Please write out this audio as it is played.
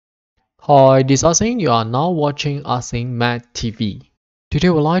Hi, this is Asing. You are now watching Asing Math TV. Today,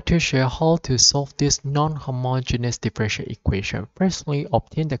 we'd like to share how to solve this non-homogeneous differential equation. Firstly,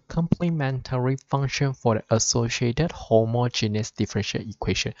 obtain the complementary function for the associated homogeneous differential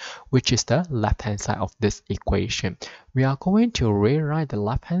equation, which is the left-hand side of this equation. We are going to rewrite the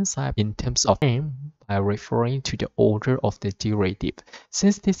left-hand side in terms of m by referring to the order of the derivative.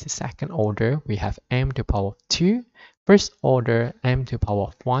 Since this is second order, we have m to the power of 2. First order m to the power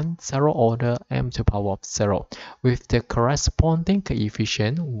of 1, zero order m to the power of 0, with the corresponding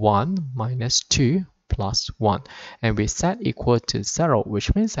coefficient 1 minus 2 plus 1, and we set equal to 0,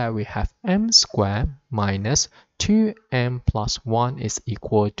 which means that we have m squared minus 2m plus 1 is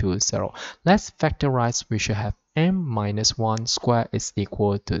equal to 0. Let's factorize. We should have m minus 1 squared is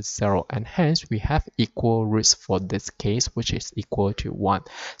equal to 0, and hence we have equal roots for this case, which is equal to 1.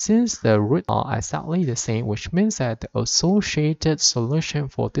 Since the roots are exactly the same, which means that the associated solution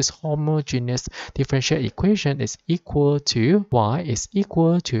for this homogeneous differential equation is equal to y is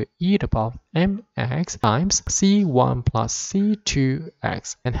equal to e to the power of mx times c1 plus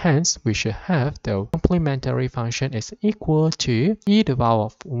c2x, and hence we should have the complementary function is equal to e to the power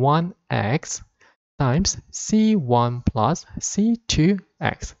of 1x times c1 plus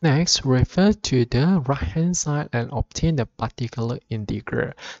c2x. Next, refer to the right-hand side and obtain the particular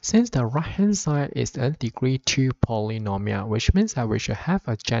integral. Since the right-hand side is a degree 2 polynomial, which means that we should have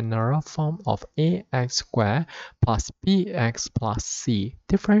a general form of ax squared plus bx plus c.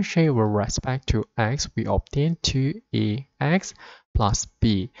 Differentiate with respect to x, we obtain 2ax plus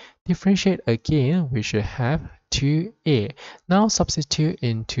b. Differentiate again, we should have 2a. Now substitute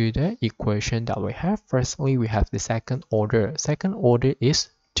into the equation that we have. Firstly, we have the second order. Second order is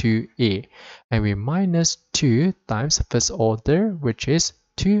 2a, and we minus 2 times first order, which is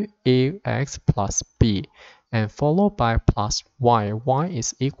 2ax plus b, and followed by plus y. Y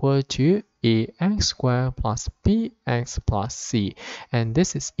is equal to ax squared plus bx plus c, and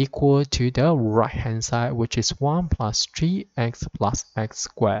this is equal to the right hand side, which is 1 plus 3x plus x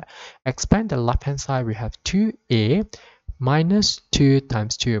squared. Expand the left hand side, we have 2a minus 2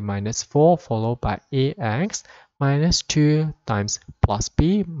 times 2 minus 4, followed by ax minus 2 times plus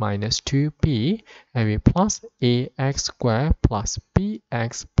b minus 2b, and we plus ax squared plus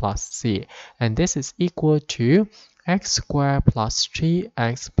bx plus c, and this is equal to x squared plus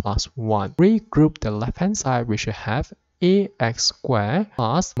 3x plus 1. Regroup the left hand side, we should have ax squared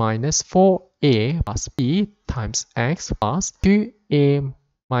plus minus 4a plus b times x plus 2a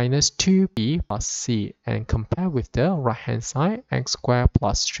minus 2b plus c, and compare with the right hand side, x squared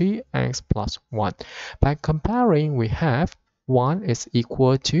plus 3x plus 1. By comparing, we have 1 is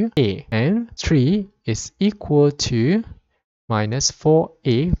equal to a, and 3 is equal to minus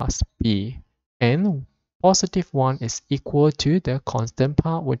 4a plus b, and positive 1 is equal to the constant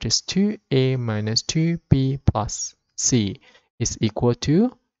part, which is 2a minus 2b plus c is equal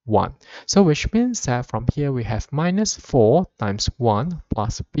to 1. So which means that from here we have minus 4 times 1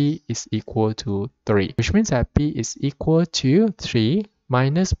 plus b is equal to 3, which means that b is equal to 3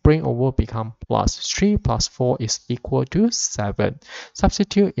 minus bring over become plus 3 plus 4 is equal to 7.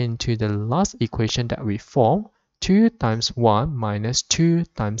 Substitute into the last equation that we form. 2 times 1 minus 2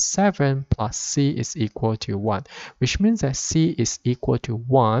 times 7 plus c is equal to 1, which means that c is equal to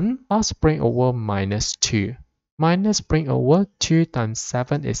 1 plus bring over minus 2. Minus bring over 2 times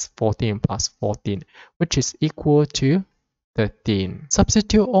 7 is 14 plus 14, which is equal to 13.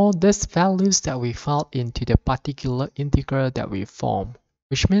 Substitute all these values that we found into the particular integral that we form,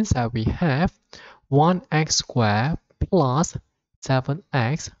 which means that we have 1x squared plus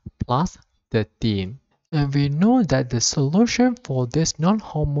 7x plus 13. And we know that the solution for this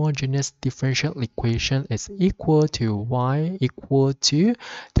non-homogeneous differential equation is equal to y equal to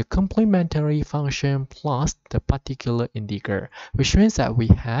the complementary function plus the particular integral, which means that we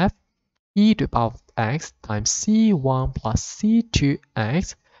have e to the power of x times c1 plus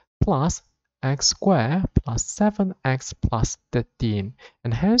c2x plus x squared plus 7x plus 13,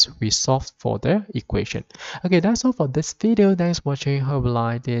 and hence we solved for the equation. Okay, that's all for this video. Thanks for watching. Hope you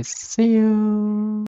like this. See you.